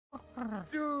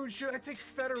Dude, should I take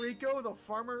Federico, the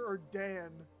farmer, or Dan?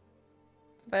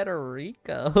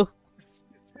 Federico. It's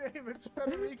his name. It's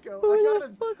Federico. Who I the got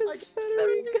it. fuck is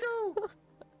Federico.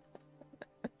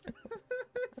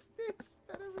 His name's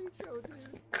Federico,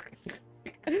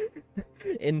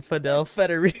 dude. Infidel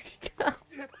Federico.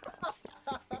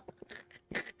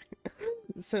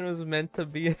 This one was meant to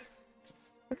be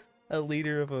a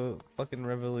leader of a fucking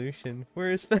revolution.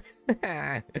 Where is Bro,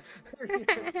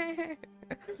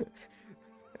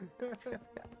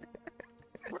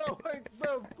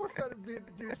 poor dude,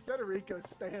 Federico's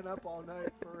staying up all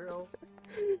night, for real.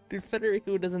 Dude,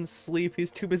 Federico doesn't sleep.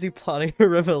 He's too busy plotting a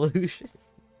revolution.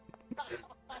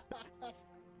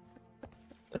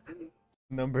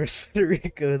 Numbers,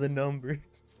 Federico, the numbers.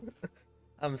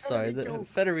 I'm sorry,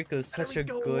 Federico's such a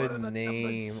good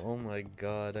name. Oh my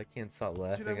god, I can't stop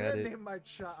laughing dude, at it.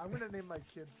 I'm gonna name my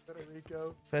kid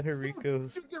Federico. Federico.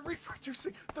 Dude, they're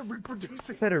reproducing. They're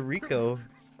reproducing. Federico.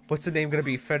 What's the name gonna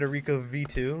be? Federico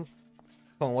V2?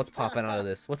 Come on, what's popping out of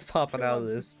this? What's popping out of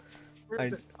this? Where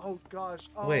is it? Oh gosh.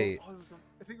 Oh, wait. Oh,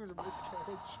 I think it was a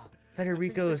miscarriage.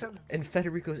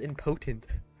 Federico's impotent.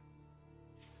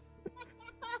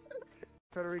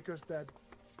 Federico's dead.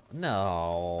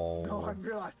 No. No, I'm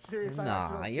not serious.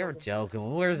 Nah, you're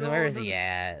joking. Where's he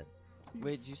at?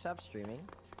 Wait, did you stop streaming?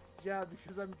 Yeah,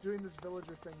 because I'm doing this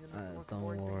villager thing. And it's the most Don't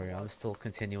boring worry, thing I'm still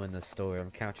continuing the story.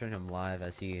 I'm capturing him live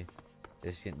as he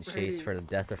is getting chased for the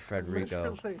death of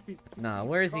Federico. Nah,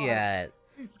 where's he at?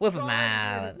 Whip him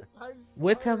out!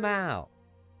 Whip him out!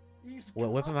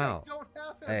 Whip him out!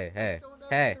 Hey, hey,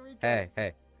 hey, hey,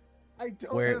 hey! I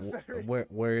don't have Federico.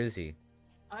 Where is he?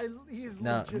 He's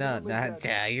No,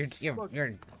 dead.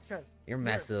 you're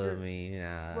messing with me.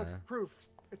 Nah. Look, proof.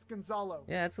 It's Gonzalo.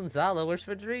 Yeah, it's Gonzalo. Where's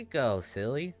Federico,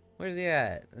 silly? Where's he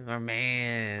at? Our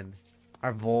man.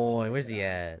 Our boy. Where's he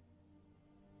at?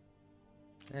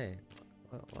 Hey.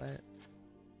 What?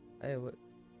 Hey, what?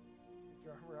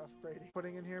 Your armor off, Brady.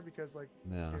 Putting in here because, like,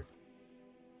 No. here.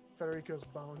 Federico's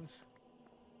bones.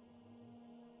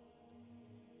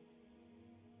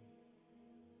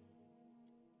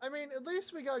 I mean, at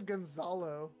least we got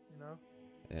Gonzalo, you know?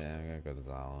 Yeah, I gotta go to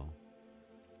Gonzalo.